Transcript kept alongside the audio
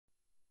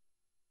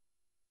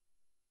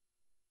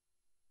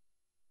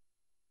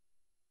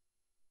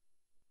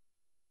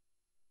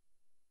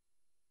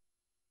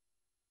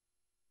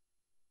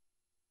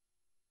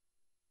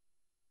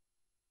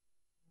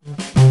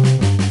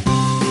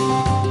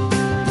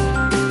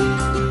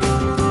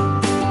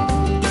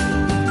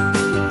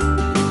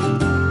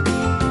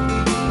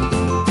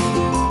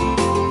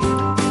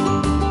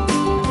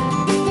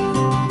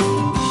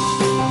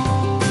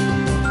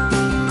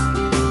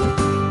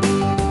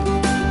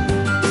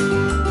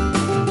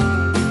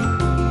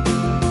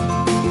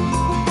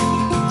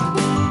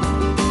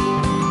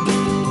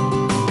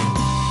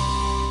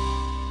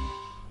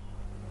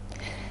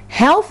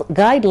Health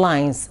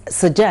guidelines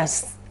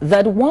suggest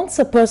that once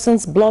a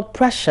person's blood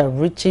pressure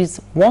reaches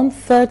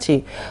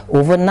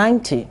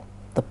 130/90,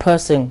 the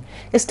person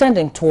is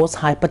tending towards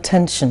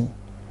hypertension.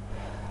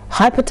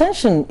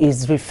 Hypertension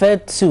is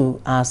referred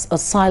to as a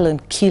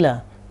silent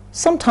killer,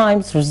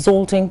 sometimes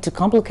resulting to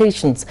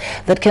complications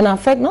that can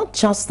affect not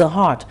just the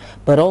heart,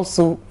 but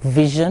also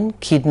vision,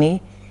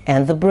 kidney,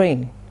 and the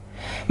brain.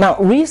 Now,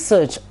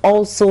 research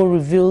also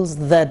reveals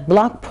that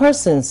black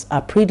persons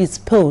are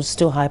predisposed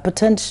to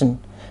hypertension,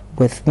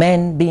 with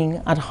men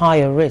being at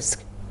higher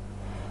risk.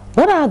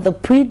 What are the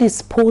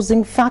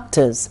predisposing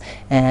factors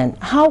and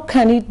how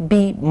can it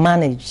be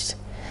managed?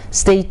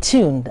 Stay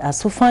tuned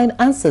as we find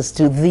answers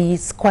to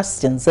these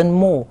questions and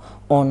more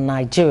on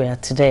Nigeria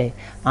Today.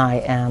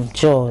 I am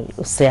Joy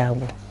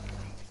Oseabu.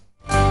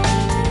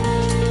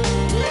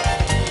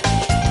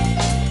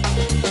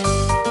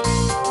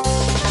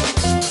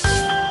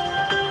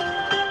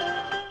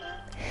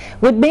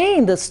 With me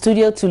in the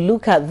studio to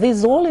look at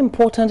this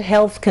all-important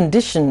health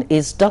condition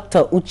is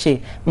Dr. Uche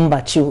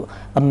Mbachu,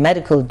 a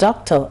medical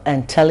doctor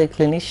and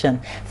teleclinician.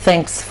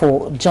 Thanks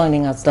for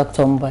joining us,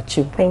 Dr.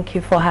 Mbachu. Thank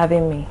you for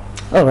having me.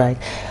 All right.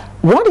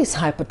 What is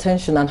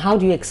hypertension and how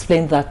do you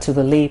explain that to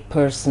the lay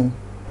person?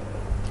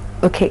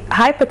 Okay,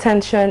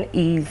 hypertension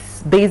is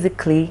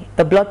basically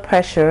a blood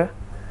pressure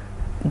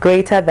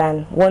greater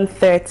than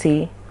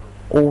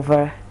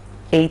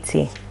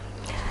 130/80.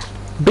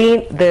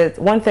 Being the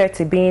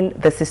 130 being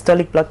the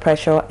systolic blood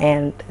pressure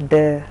and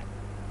the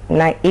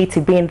 80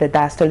 being the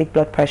diastolic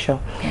blood pressure.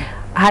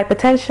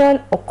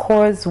 Hypertension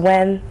occurs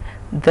when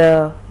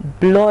the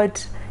blood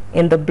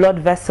in the blood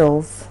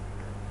vessels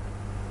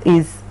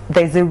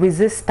there's a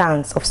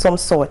resistance of some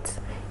sort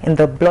in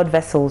the blood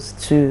vessels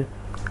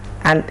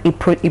and it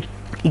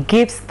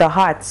gives the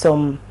heart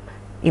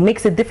it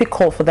makes it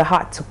difficult for the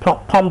heart to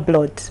pump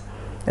blood.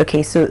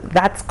 Okay, so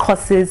that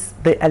causes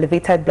the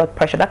elevated blood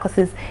pressure. That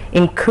causes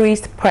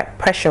increased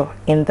pressure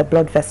in the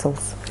blood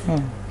vessels.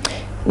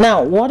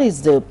 Now, what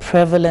is the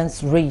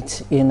prevalence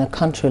rate in a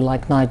country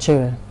like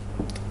Nigeria?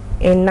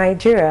 In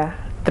Nigeria,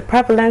 the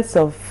prevalence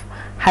of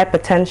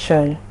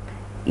hypertension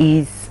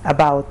is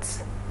about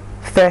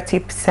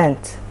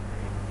 30%,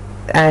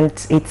 and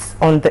it's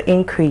on the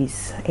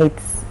increase.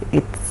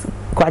 It's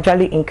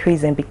gradually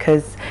increasing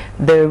because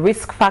the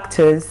risk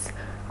factors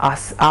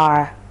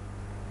are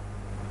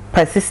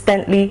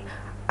persistently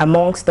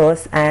amongst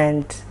us,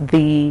 and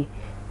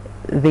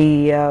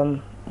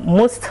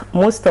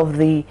most of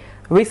the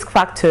risk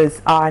factors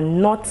are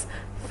not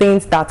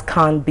things that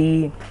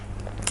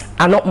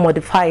are not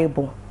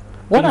modifiable.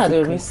 What are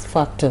the risk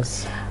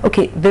factors?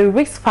 Okay, the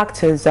risk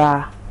factors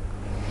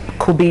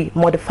could be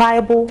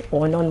modifiable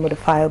or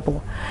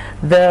non-modifiable.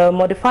 The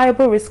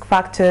modifiable risk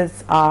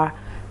factors are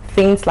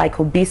things like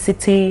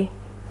obesity,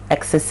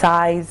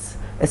 exercise,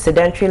 a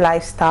sedentary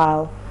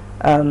lifestyle,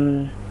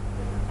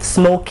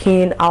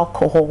 smoking,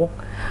 alcohol,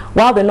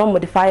 while the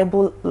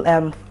non-modifiable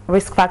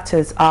risk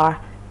factors are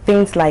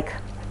things like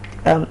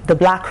the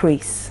black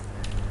race.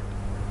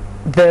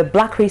 The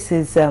black race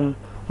is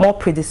more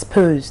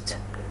predisposed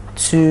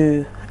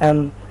to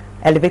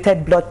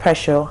elevated blood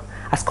pressure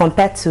as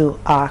compared to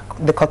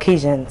the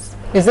Caucasians.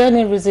 Is there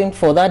any reason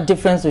for that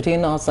difference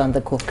between us and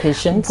the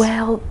Caucasians?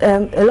 Well,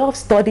 a lot of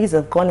studies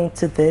have gone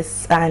into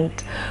this, and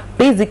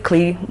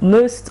basically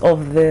most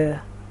of the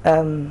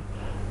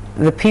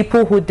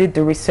people who did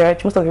the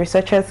research, most of the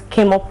researchers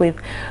came up with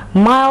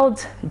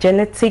mild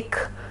genetic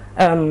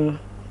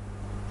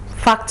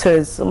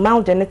factors,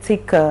 mild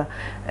genetic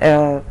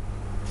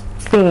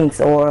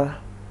things, or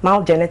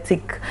mild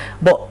genetic,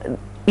 but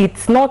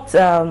it's not,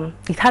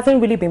 it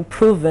hasn't really been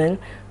proven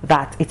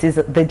that it is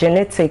the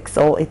genetics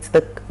or it's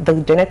the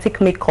genetic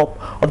makeup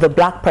of the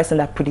black person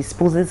that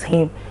predisposes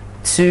him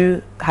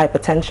to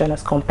hypertension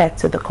as compared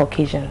to the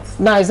Caucasians.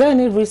 Now, is there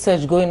any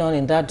research going on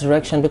in that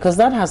direction? Because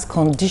that has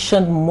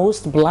conditioned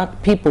most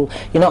black people.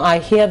 You know, I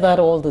hear that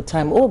all the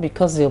time. Oh,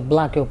 because you're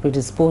black, you're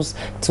predisposed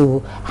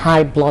to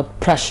high blood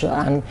pressure.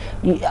 And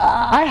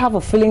I have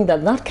a feeling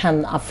that that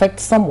can affect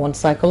someone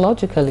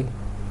psychologically.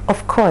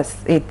 Of course,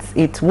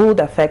 it would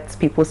affect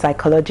people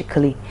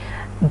psychologically.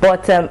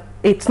 But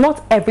it's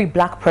not every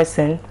black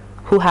person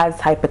who has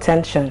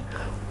hypertension.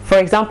 For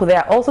example, there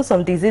are also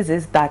some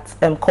diseases that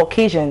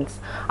Caucasians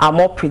are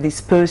more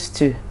predisposed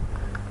to,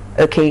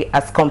 okay,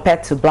 as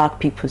compared to black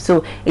people.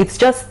 So it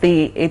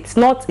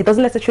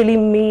doesn't necessarily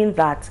mean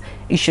that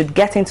you should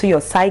get into your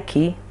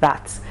psyche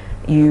that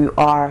you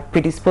are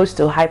predisposed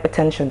to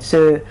hypertension.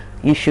 So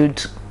you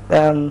shouldn't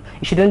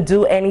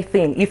do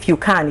anything. If you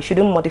can, you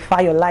shouldn't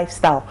modify your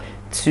lifestyle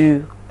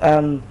to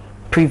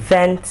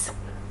prevent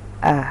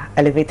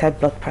elevated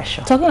blood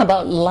pressure. Talking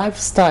about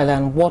lifestyle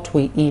and what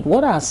we eat,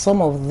 what are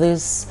some of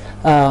this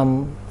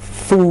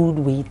food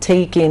we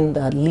take in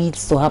that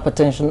leads to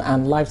hypertension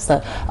and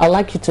lifestyle? I'd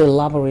like you to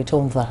elaborate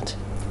on that.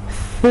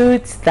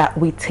 Foods that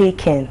we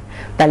take in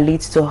that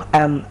leads to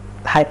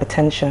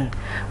hypertension.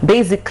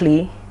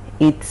 Basically,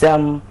 it's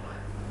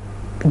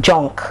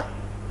junk.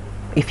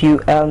 If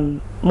you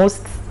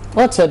most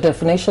What's your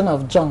definition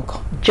of junk?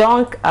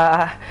 Junk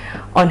are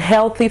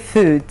unhealthy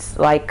foods,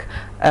 like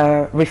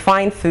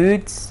refined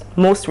foods,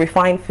 most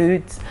refined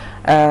foods,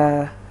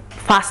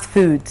 fast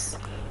foods,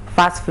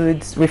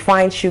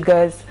 refined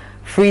sugars,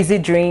 frizzy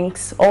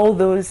drinks, all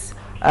those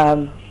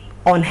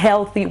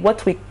unhealthy,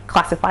 what we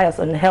classify as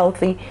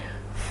unhealthy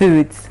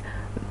foods.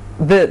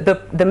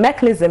 The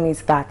mechanism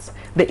is that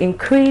they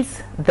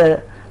increase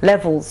the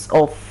levels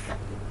of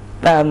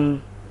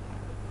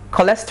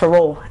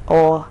cholesterol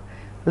or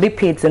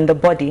lipids in the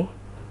body,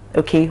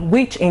 okay,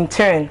 which in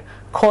turn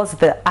cause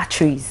the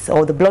arteries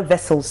or the blood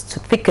vessels to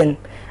thicken,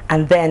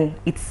 and then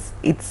it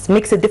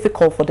makes it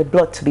difficult for the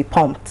blood to be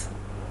pumped.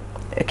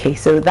 Okay,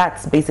 so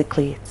that's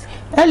basically it.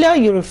 Earlier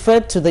you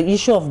referred to the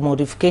issue of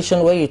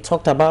modification, where you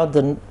talked about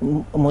the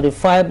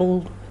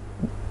modifiable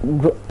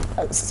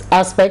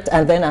aspect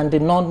and the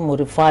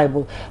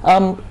non-modifiable.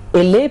 A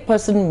lay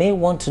person may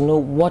want to know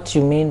what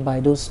you mean by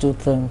those two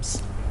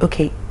terms.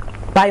 Okay,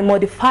 by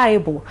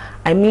modifiable,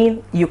 I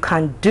mean you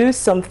can do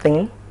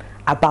something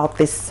about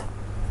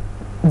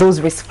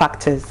those risk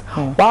factors.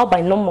 While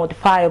by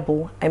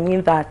non-modifiable, I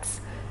mean that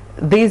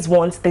these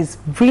ones, there's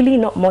really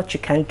not much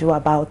you can do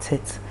about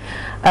it.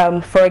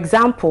 For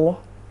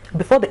example,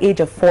 before the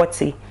age of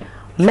 40,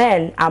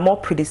 men are more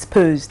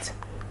predisposed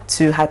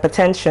to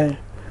hypertension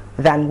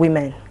than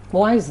women.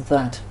 Why is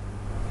that?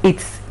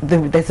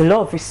 There's a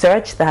lot of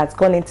research that has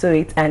gone into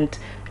it, and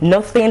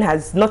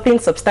nothing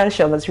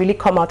substantial has really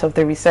come out of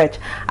the research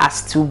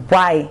as to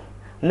why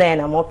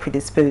men are more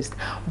predisposed.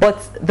 But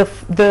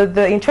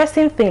the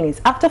interesting thing is,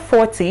 after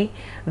 40,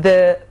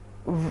 the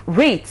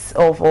rates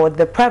or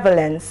the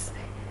prevalence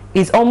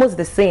is almost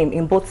the same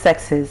in both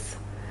sexes.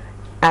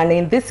 And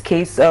in this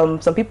case, some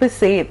people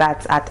say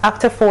that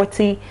after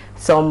 40,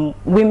 some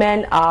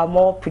women are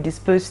more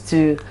predisposed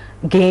to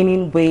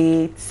gaining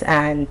weight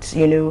and,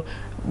 you know,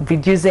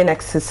 reducing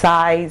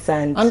exercise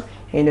and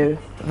you know,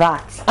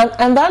 that.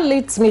 And that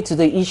leads me to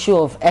the issue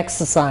of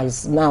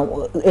exercise.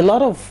 Now, a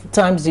lot of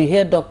times you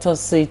hear doctors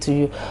say to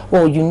you,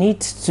 oh, you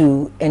need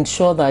to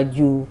ensure that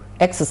you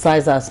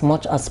exercise as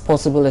much as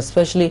possible,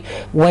 especially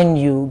when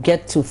you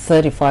get to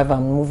 35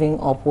 and moving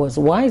upwards.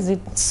 Why is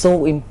it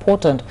so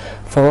important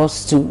for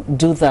us to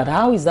do that?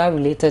 How is that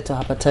related to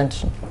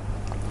hypertension?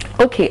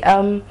 Okay,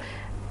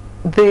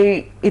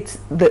 the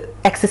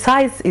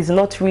exercise is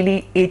not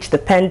really age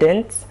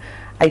dependent.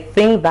 I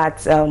think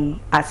that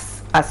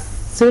as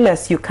soon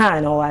as you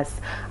can, or as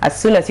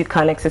soon as you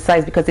can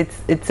exercise, because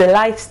it's a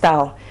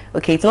lifestyle.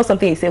 Okay, it's not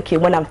something you say, okay,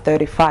 when I'm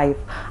 35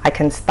 I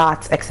can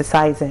start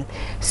exercising.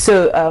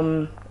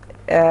 So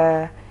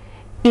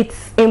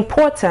it's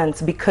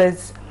important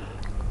because,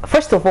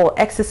 first of all,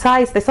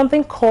 exercise, there's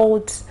something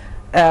called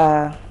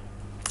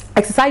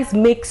exercise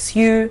makes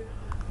you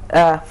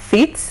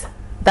fit.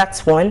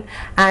 That's one.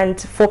 And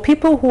for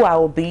people who are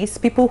obese,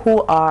 people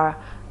who are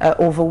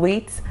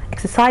overweight,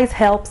 exercise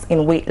helps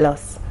in weight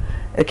loss.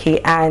 Okay,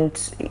 and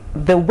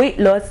the weight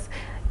loss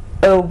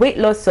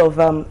of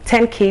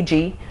 10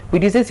 kg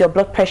reduces your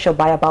blood pressure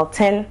by about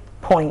 10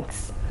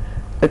 points.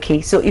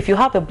 Okay, so if you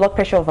have a blood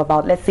pressure of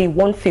about, let's say,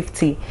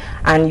 150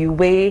 and you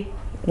weigh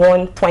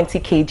 120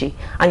 kg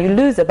and you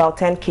lose about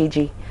 10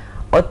 kg,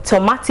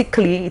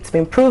 automatically it's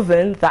been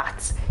proven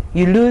that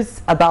you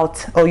lose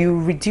about, or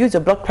you reduce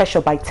your blood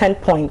pressure by 10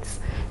 points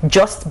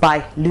just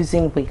by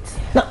losing weight.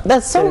 Now,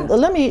 there's some,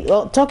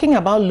 talking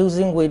about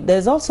losing weight,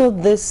 there's also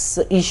this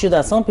issue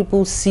that some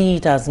people see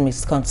it as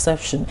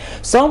misconception.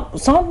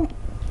 Some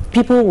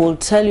people will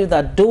tell you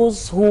that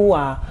those who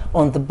are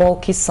on the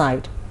bulky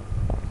side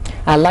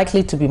are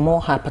likely to be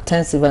more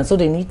hypertensive, and so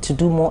they need to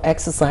do more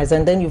exercise.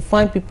 And then you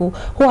find people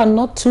who are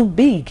not too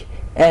big,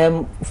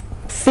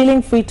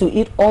 feeling free to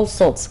eat all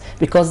sorts,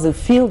 because they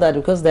feel that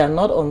because they are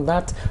not on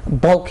that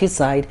bulky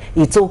side,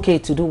 it's okay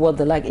to do what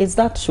they like. Is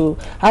that true?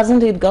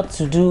 Hasn't it got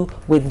to do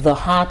with the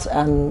heart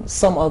and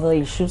some other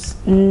issues?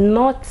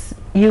 Not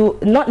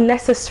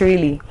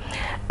necessarily.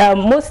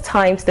 Most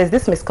times there's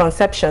this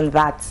misconception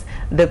that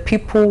the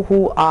people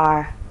who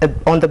are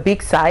on the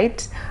big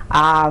side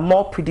are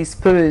more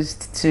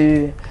predisposed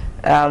to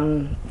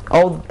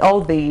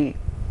all the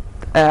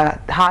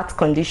heart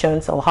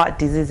conditions or heart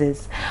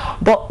diseases.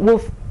 But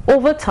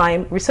over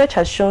time, research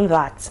has shown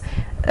that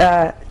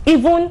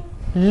even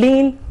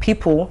lean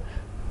people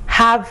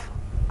have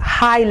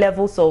high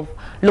levels of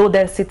low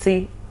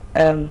density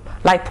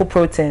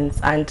lipoproteins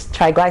and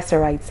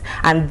triglycerides,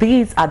 and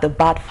these are the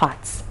bad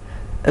fats.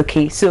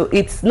 Okay, so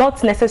it's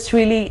not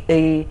necessarily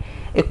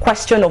a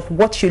question of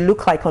what you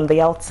look like on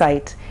the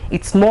outside.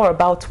 It's more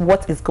about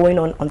what is going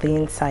on the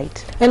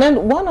inside. And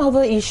then one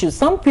other issue,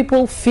 some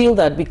people feel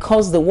that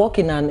because they work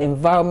in an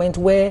environment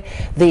where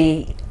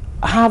they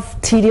have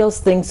tedious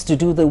things to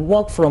do, they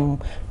work from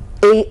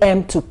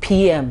AM to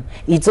PM,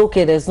 it's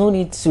okay, there's no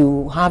need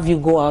to have you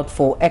go out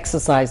for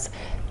exercise.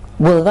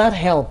 Will that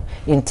help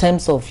in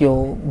terms of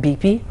your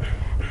BP?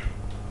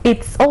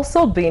 It's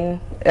also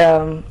been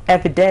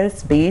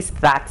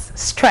evidence-based that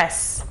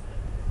stress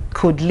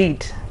could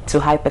lead to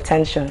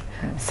hypertension.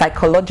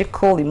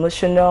 Psychological,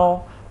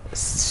 emotional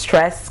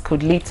stress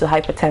could lead to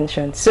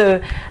hypertension.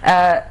 So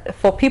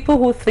for people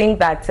who think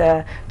that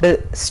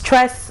the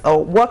stress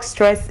or work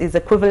stress is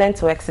equivalent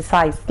to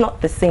exercise, it's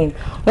not the same.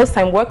 Most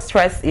time work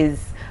stress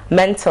is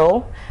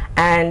mental,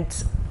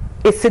 and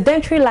a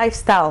sedentary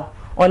lifestyle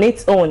on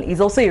its own is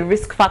also a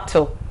risk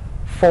factor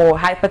for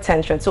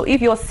hypertension. So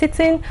if you're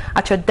sitting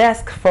at your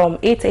desk from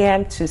 8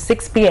 a.m. to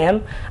 6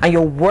 p.m. and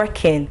you're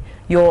working,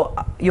 you're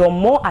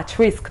more at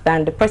risk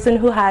than the person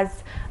who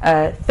has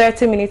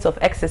 30 minutes of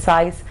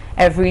exercise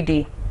every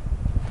day.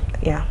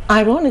 Yeah.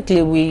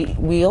 Ironically,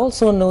 we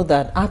also know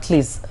that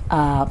athletes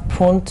are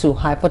prone to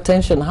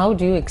hypertension. How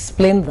do you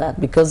explain that?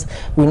 Because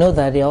we know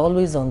that they're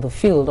always on the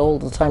field all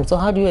the time. So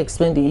how do you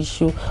explain the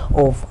issue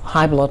of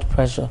high blood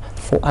pressure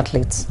for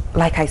athletes?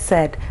 Like I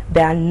said,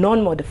 they are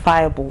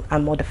non-modifiable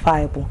and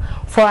modifiable.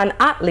 For an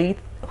athlete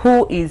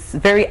who is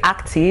very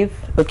active,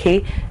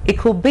 okay, it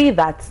could be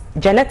that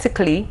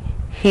genetically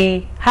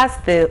he has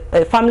the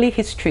family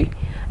history,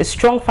 a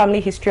strong family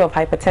history of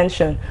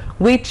hypertension,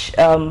 which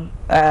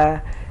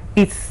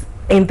it's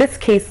in this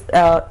case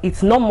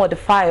it's not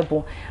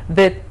modifiable.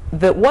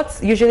 What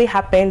usually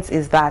happens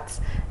is that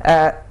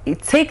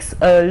it takes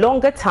a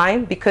longer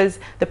time because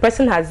the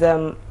person has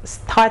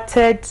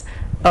started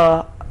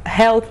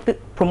health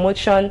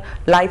promotion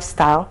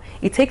lifestyle.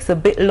 It takes a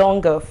bit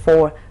longer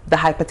for the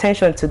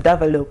hypertension to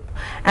develop,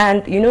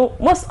 and you know,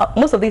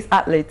 most of these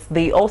athletes,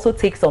 they also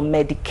take some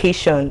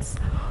medications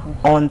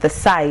on the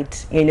side,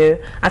 you know,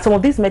 and some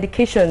of these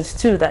medications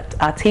too that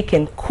are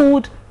taken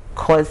could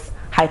cause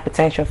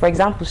hypertension. For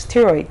example,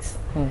 steroids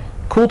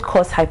could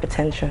cause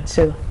hypertension.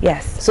 So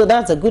yes. So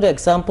that's a good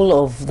example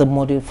of the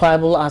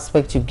modifiable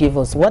aspect you give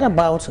us. What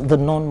about the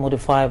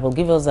non-modifiable?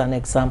 Give us an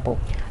example.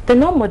 The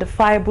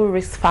non-modifiable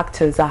risk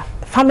factors are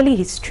family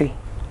history.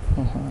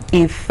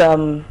 If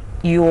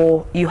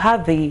you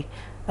have a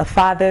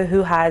father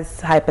who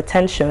has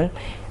hypertension,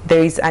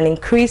 there is an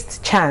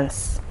increased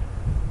chance.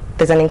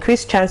 There's an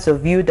increased chance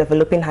of you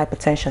developing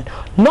hypertension.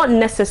 Not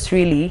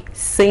necessarily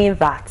saying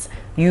that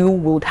you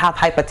would have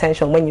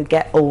hypertension when you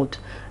get old,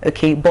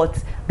 okay,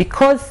 but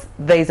because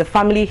there is a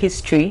family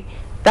history,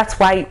 that's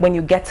why when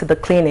you get to the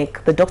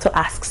clinic, the doctor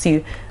asks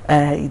you,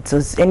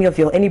 does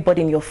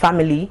anybody in your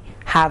family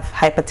have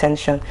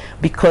hypertension,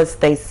 because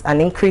there's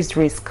an increased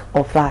risk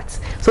of that.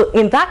 So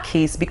in that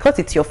case, because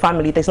it's your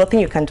family, there's nothing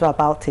you can do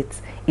about it.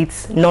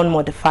 It's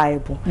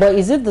non-modifiable. But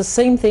is it the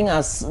same thing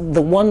as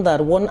the one that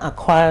one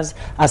acquires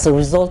as a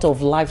result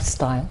of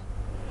lifestyle?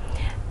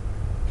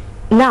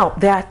 Now,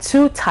 there are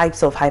two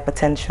types of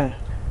hypertension.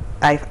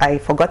 I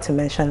forgot to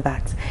mention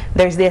that.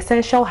 There's the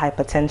essential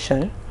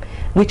hypertension,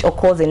 which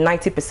occurs in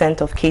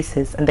 90% of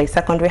cases, and there's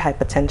secondary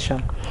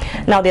hypertension.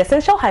 Now, the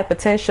essential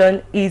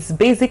hypertension is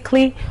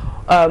basically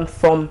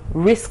from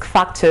risk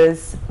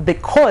factors. The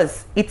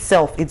cause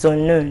itself is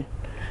unknown,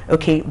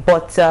 okay,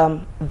 but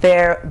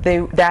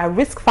there are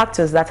risk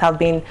factors that have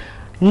been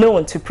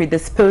known to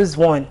predispose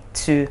one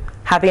to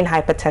having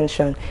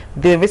hypertension.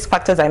 The risk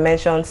factors I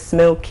mentioned: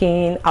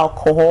 smoking,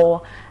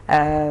 alcohol,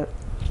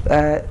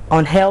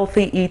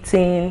 unhealthy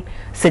eating,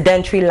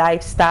 sedentary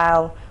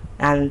lifestyle,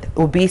 and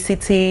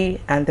obesity,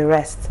 and the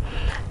rest.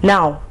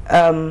 Now,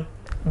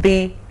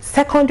 the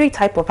secondary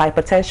type of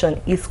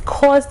hypertension is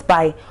caused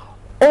by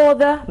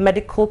other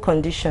medical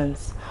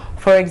conditions.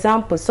 For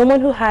example,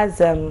 someone who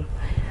has an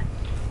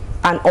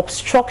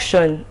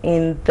obstruction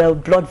in the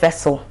blood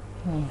vessel,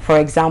 for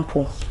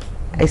example,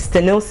 a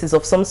stenosis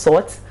of some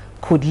sort,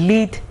 could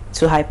lead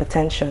to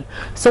hypertension.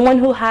 Someone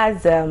who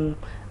has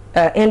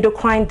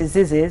endocrine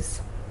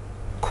diseases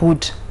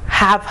could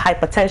have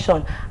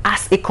hypertension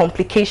as a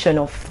complication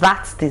of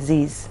that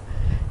disease.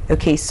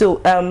 Okay,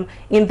 so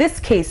in this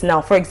case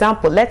now, for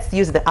example, let's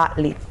use the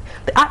athlete.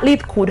 The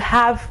athlete could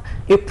have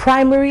a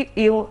primary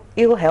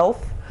ill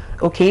health,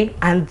 okay,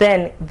 and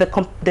then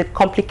the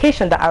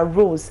complication that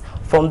arose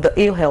from the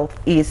ill health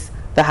is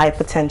the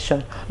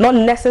hypertension, not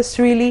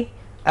necessarily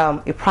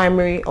a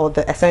primary or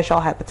the essential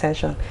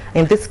hypertension.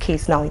 In this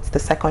case now, it's the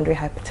secondary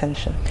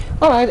hypertension.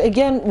 All right,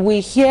 again,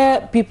 we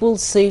hear people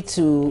say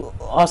to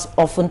us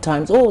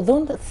oftentimes, oh,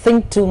 don't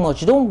think too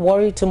much, don't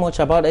worry too much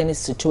about any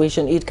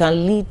situation, it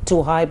can lead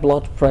to high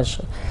blood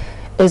pressure.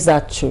 Is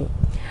that true?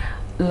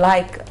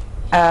 Like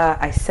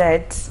I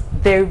said,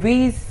 there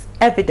is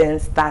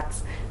evidence that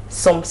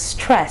some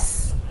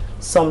stress,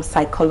 some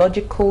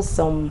psychological,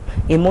 some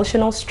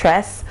emotional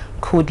stress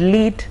could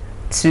lead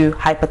to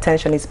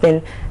hypertension. It's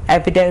been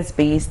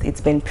evidence-based, it's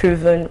been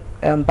proven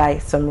by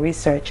some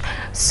research.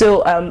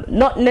 So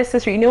not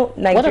necessarily, you know,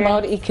 what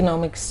about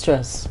economic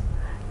stress?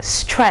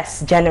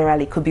 Stress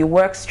generally could be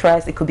work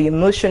stress, it could be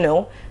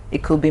emotional,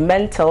 it could be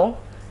mental.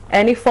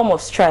 Any form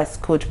of stress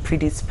could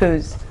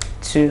predispose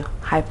to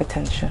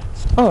hypertension.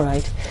 All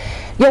right.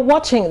 You're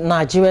watching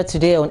Nigeria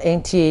Today on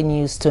NTA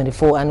News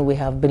 24, and we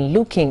have been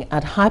looking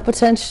at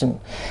hypertension.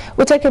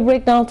 We'll take a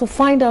break now to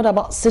find out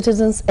about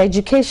citizens'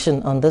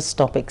 education on this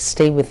topic.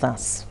 Stay with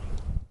us.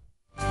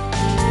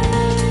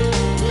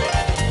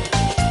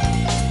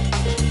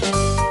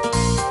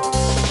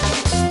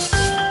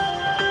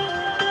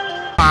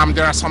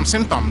 There are some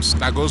symptoms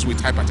that goes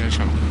with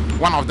hypertension.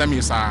 One of them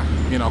is,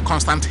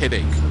 constant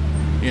headache.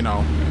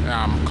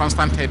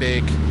 Constant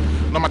headache.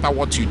 No matter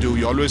what you do,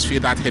 you always feel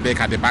that headache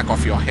at the back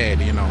of your head.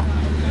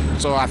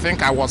 So I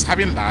think I was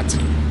having that.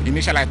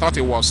 Initially, I thought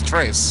it was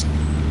stress.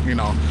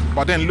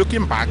 But then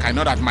looking back, I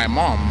know that my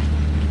mom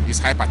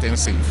is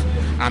hypertensive,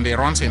 and it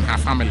runs in her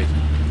family.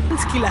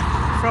 It's killer,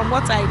 from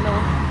what I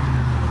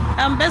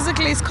know.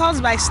 Basically, it's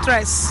caused by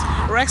stress,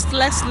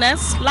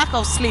 restlessness, lack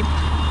of sleep,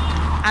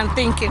 and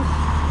thinking.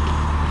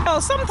 So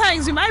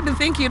sometimes you might be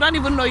thinking, you don't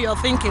even know you're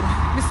thinking.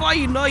 Before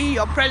you know it,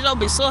 your pressure will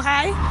be so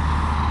high.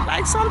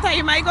 Like sometimes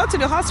you might go to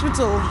the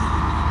hospital.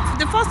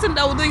 The first thing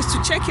they will do is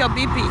to check your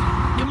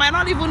BP. You might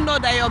not even know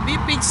that your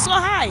BP is so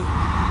high.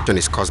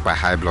 It's caused by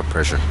high blood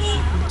pressure.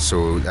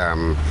 So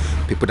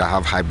people that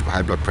have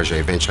high blood pressure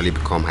eventually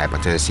become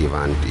hypertensive,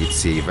 and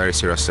it's a very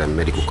serious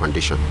medical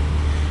condition.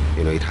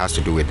 It has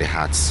to do with the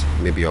heart.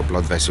 Maybe your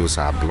blood vessels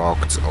are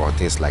blocked or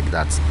things like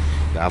that.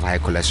 You have high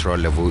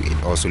cholesterol level,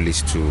 it also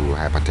leads to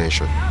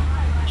hypertension.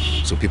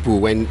 So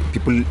when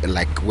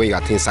you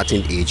attain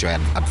certain age, you're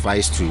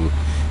advised to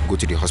go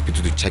to the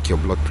hospital to check your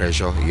blood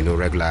pressure,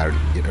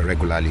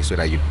 regularly, so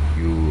that you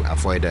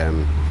avoid a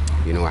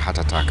heart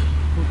attack.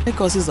 The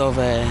causes of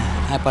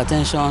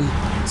hypertension: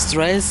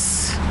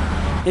 stress,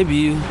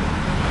 maybe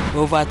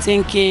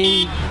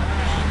overthinking,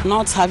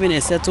 not having a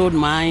settled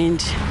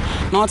mind,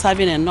 not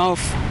having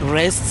enough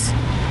rest,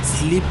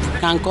 sleep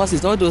can cause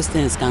it. All those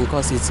things can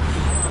cause it.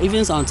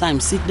 Even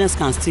sometimes sickness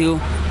can still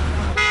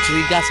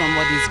trigger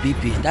somebody's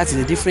BP. That is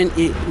a different,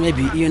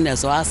 maybe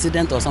illness or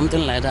accident or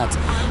something like that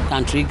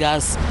can trigger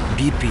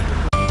BP.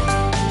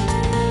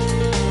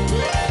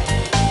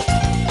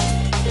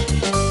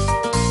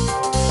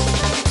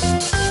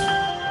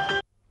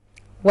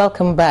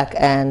 Welcome back,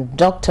 and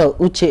Dr.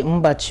 Uche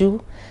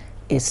Mbachu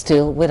is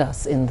still with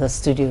us in the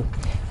studio.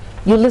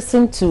 You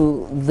listened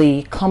to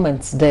the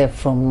comments there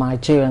from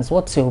Nigerians.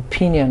 What's your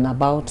opinion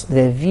about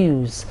their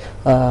views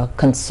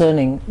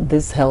concerning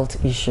this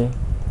health issue?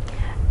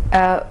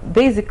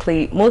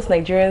 Basically, most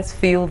Nigerians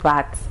feel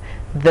that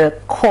the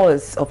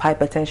cause of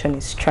hypertension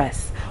is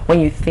stress.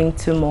 When you think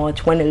too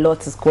much, when a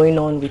lot is going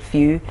on with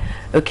you,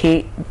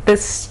 okay, the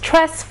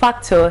stress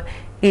factor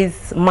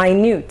is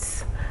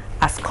minute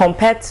as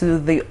compared to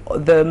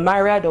the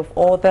myriad of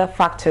other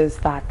factors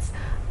that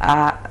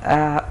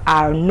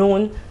are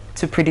known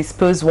to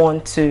predispose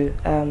one to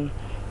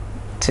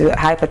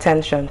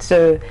hypertension.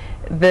 So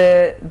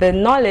the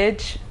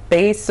knowledge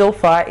base so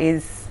far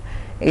is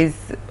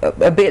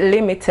a bit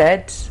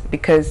limited,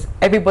 because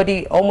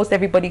almost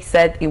everybody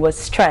said it was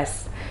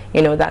stress,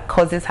 that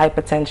causes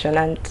hypertension,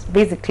 and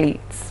basically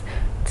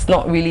it's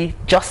not really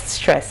just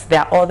stress.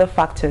 There are other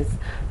factors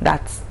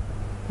that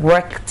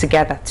work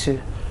together too.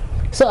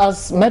 So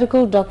as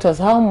medical doctors,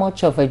 how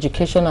much of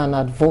education and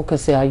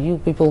advocacy are you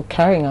people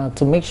carrying out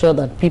to make sure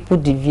that people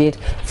deviate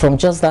from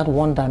just that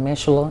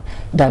one-dimensional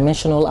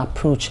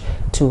approach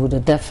to the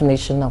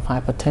definition of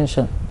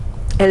hypertension?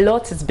 A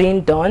lot is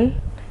being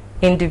done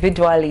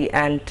individually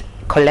and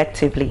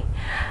collectively.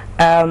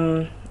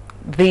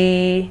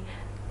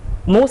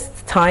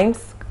 Most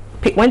times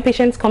when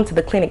patients come to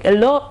the clinic, a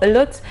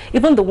lot,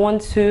 even the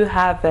ones who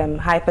have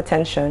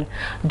hypertension,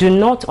 do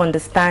not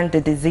understand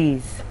the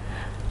disease.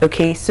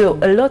 Okay, so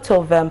a lot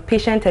of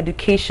patient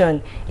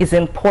education is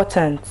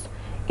important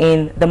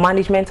in the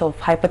management of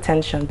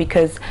hypertension,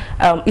 because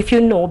if you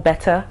know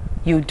better,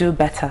 you do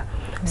better.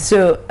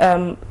 So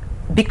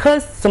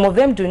because some of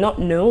them do not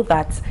know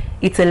that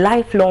it's a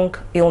lifelong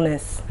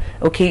illness,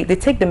 okay, they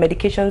take the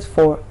medications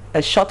for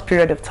a short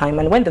period of time,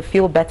 and when they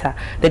feel better,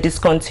 they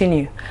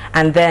discontinue,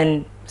 and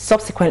then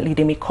subsequently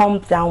they may come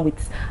down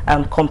with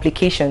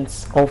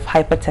complications of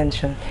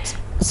hypertension.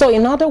 So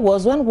in other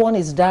words, when one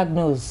is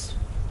diagnosed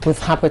with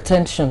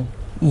hypertension,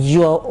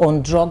 you're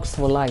on drugs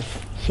for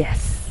life?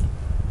 Yes.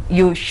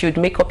 You should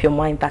make up your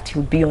mind that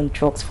you'll be on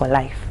drugs for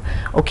life.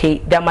 Okay,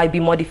 there might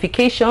be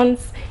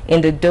modifications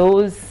in the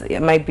dose, it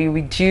might be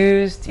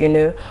reduced,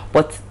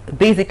 but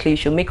basically you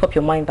should make up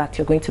your mind that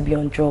you're going to be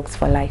on drugs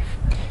for life.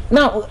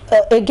 Now,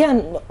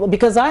 again,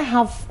 because I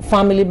have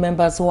family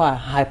members who are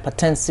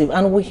hypertensive,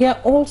 and we hear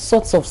all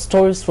sorts of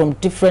stories from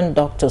different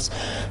doctors.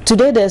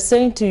 Today they're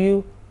saying to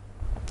you,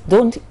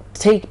 don't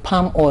take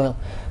palm oil,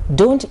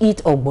 don't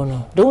eat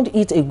ogbono, don't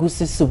eat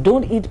egusi soup,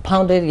 don't eat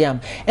pounded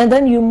yam. And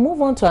then you move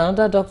on to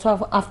another doctor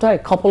after a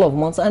couple of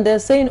months, and they're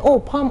saying, oh,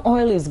 palm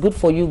oil is good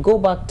for you, go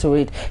back to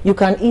it, you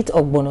can eat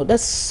ogbono.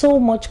 There's so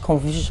much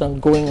confusion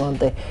going on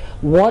there.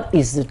 What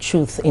is the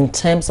truth in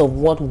terms of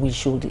what we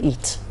should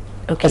eat?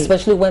 Okay.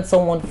 Especially when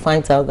someone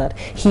finds out that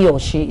he or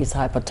she is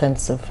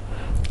hypertensive.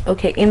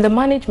 Okay, in the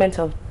management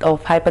of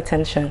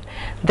hypertension,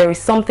 there is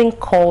something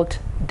called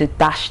the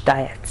DASH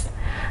diet.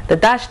 The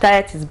DASH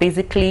diet is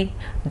basically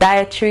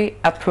dietary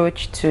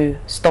approach to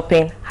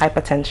stopping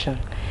hypertension.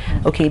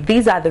 Okay,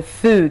 these are the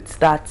foods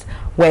that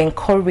we're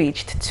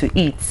encouraged to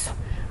eat,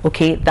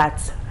 okay, that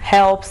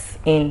helps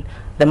in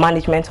the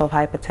management of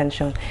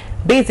hypertension.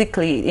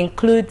 Basically, it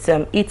includes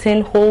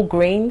eating whole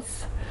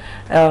grains,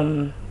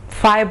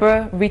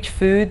 fiber-rich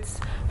foods,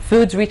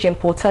 foods rich in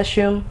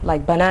potassium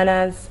like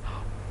bananas,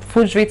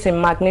 foods rich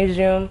in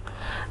magnesium,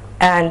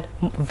 and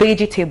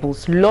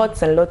vegetables,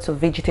 lots and lots of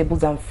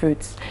vegetables and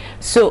fruits.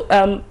 So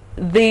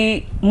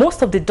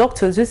most of the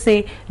doctors who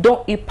say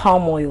don't eat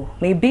palm oil,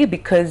 maybe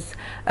because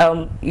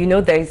you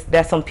know,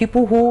 there's some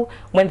people who,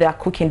 when they are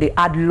cooking, they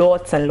add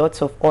lots and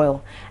lots of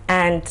oil,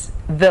 and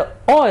the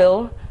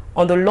oil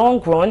on the long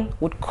run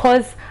would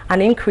cause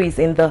an increase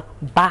in the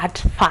bad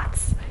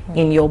fats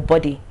in your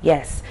body,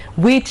 yes,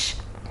 which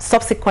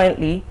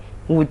subsequently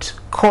would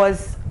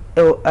cause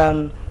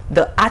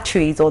the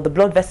arteries or the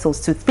blood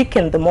vessels to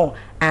thicken the more,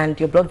 and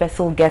your blood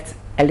vessel gets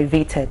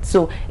elevated.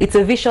 So it's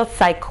a vicious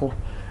cycle.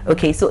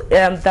 Okay, so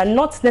they're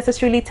not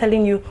necessarily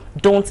telling you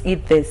don't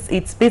eat this.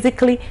 It's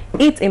basically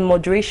eat in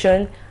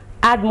moderation,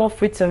 add more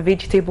fruits and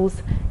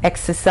vegetables,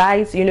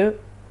 exercise, you know,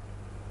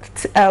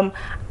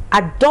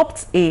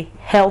 adopt a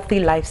healthy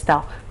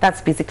lifestyle. That's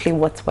basically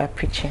what we're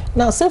preaching.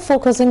 Now, still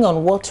focusing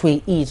on what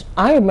we eat,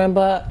 I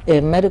remember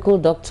a medical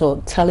doctor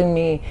telling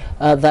me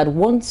that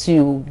once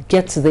you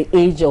get to the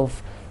age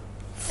of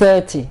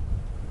 30,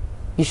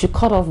 you should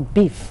cut off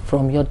beef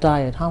from your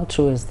diet. How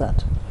true is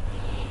that?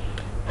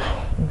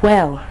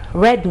 Well,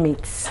 red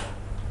meats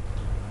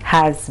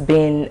has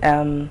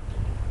been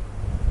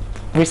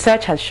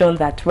research has shown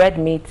that red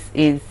meat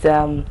is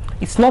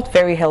it's not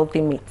very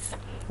healthy meat.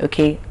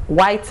 Okay,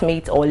 white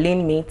meat or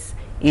lean meat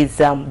is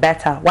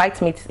better.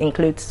 White meat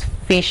includes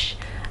fish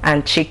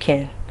and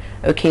chicken.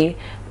 Okay,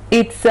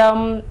 it's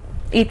a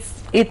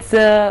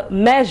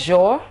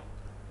measure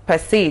per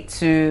se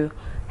to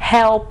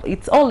help.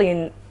 It's all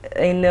in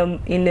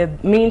a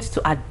means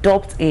to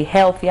adopt a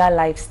healthier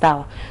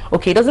lifestyle.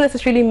 Okay, it doesn't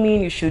necessarily mean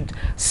you should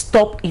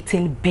stop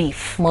eating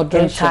beef.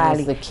 Moderation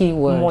entirely. is the key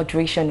word.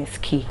 Moderation is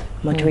key.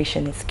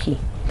 Moderation is key.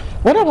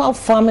 What about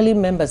family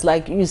members?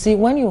 Like, you see,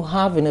 when you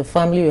have in a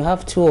family, you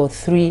have 2 or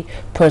 3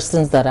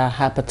 persons that are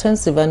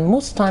hypertensive, and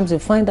most times you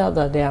find out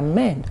that they are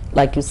men,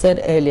 like you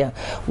said earlier.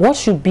 What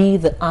should be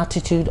the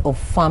attitude of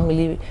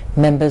family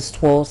members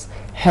towards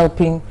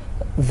helping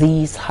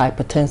these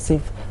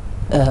hypertensive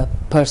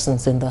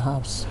persons in the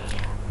house?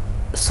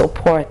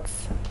 Support.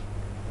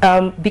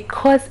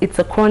 Because it's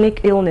a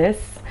chronic illness,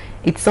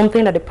 it's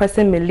something that the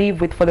person may live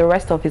with for the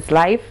rest of his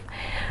life.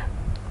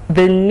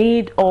 They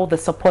need all the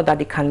support that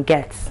they can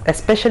get,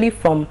 especially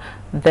from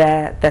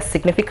their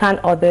significant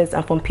others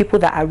and from people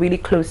that are really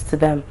close to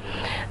them.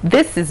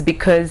 This is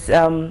because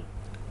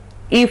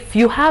if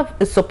you have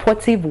a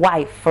supportive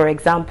wife, for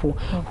example,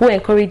 who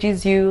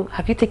encourages you,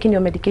 have you taken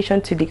your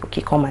medication today?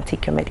 Okay, come and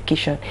take your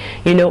medication.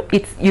 You know,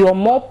 you're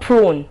more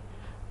prone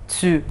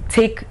to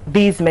take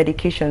these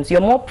medications. You're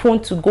more prone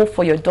to go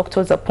for your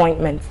doctor's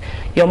appointments.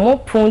 You're more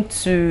prone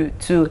to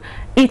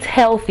eat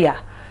healthier.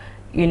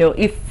 You know,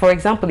 if, for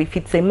example, if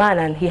it's a man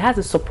and he has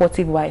a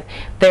supportive wife,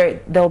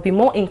 there'll be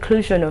more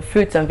inclusion of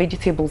fruits and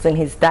vegetables in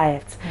his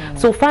diet.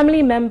 So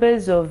family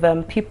members of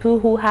people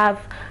who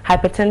have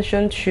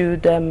hypertension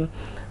should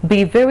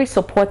be very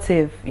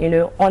supportive, you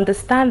know,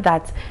 understand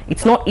that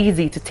it's not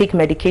easy to take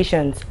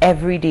medications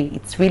every day.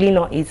 It's really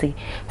not easy.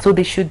 So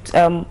they should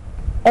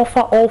offer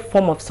all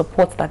form of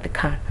support that they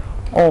can.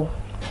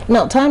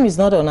 Now, time is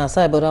not on our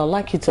side, but I'd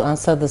like you to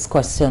answer this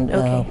question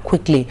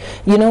quickly.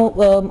 You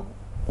know,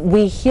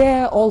 we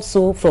hear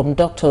also from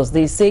doctors,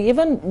 they say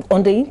even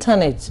on the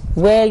internet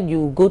where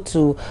you go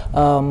to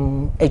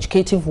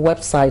educative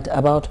website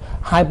about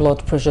high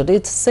blood pressure,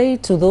 they say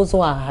to those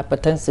who are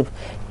hypertensive,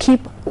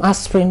 keep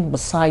aspirin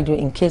beside you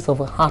in case of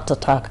a heart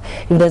attack.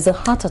 If there's a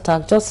heart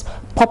attack, just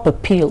pop a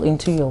pill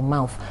into your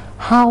mouth.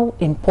 How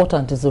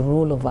important is the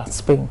role of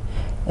aspirin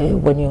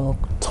when you're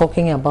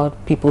talking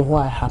about people who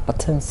are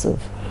hypertensive?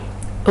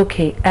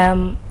 Okay,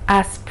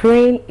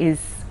 aspirin is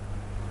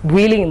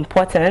really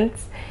important.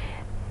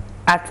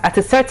 At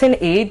a certain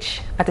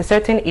age, it's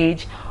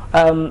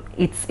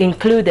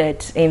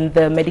included in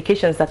the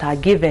medications that are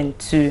given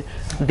to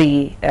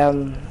the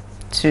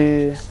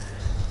to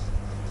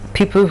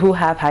people who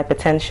have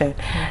hypertension.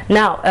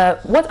 Now,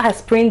 what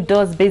aspirin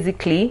does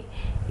basically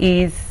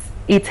is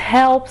it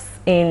helps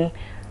in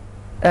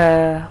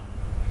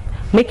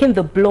making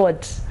the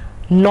blood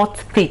not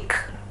thick.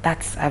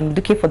 I'm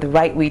looking for the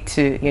right way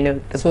to, you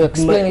know. So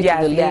explain it to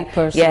the lay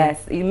person.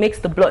 Yes, it makes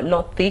the blood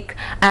not thick,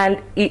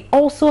 and it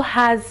also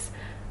has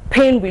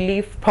pain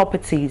relief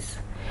properties.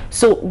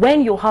 So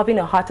when you're having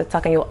a heart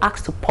attack and you're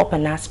asked to pop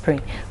an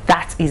aspirin,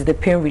 that is the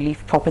pain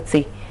relief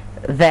property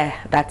there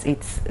that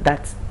it's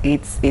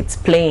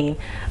playing.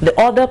 The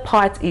other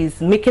part is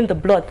making the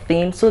blood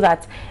thin so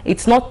that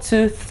it's not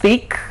too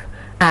thick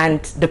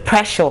and the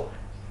pressure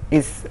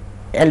is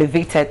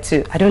elevated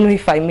too. I don't know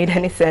if I made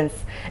any sense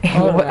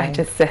in what I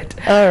just said.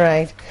 All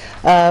right.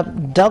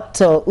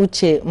 Dr.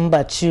 Uche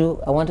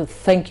Mbachu, I want to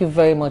thank you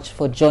very much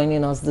for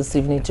joining us this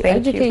evening to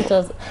educate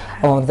us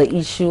on the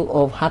issue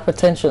of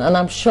hypertension. And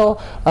I'm sure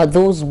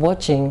those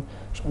watching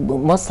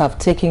must have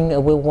taken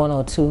away one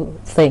or two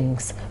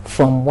things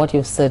from what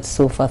you've said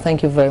so far.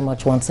 Thank you very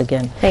much once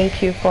again.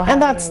 Thank you for having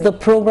And that's me. the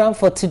program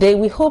for today.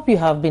 We hope you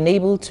have been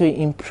able to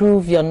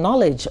improve your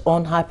knowledge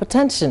on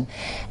hypertension,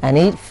 and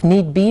if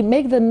need be,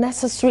 make the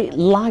necessary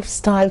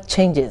lifestyle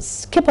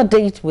changes. Keep a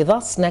date with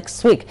us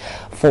next week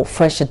for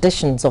fresh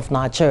editions of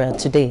Nigeria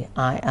Today.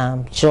 I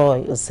am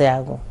Joy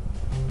Oseago.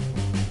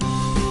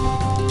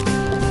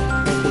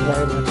 Thank you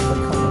very much.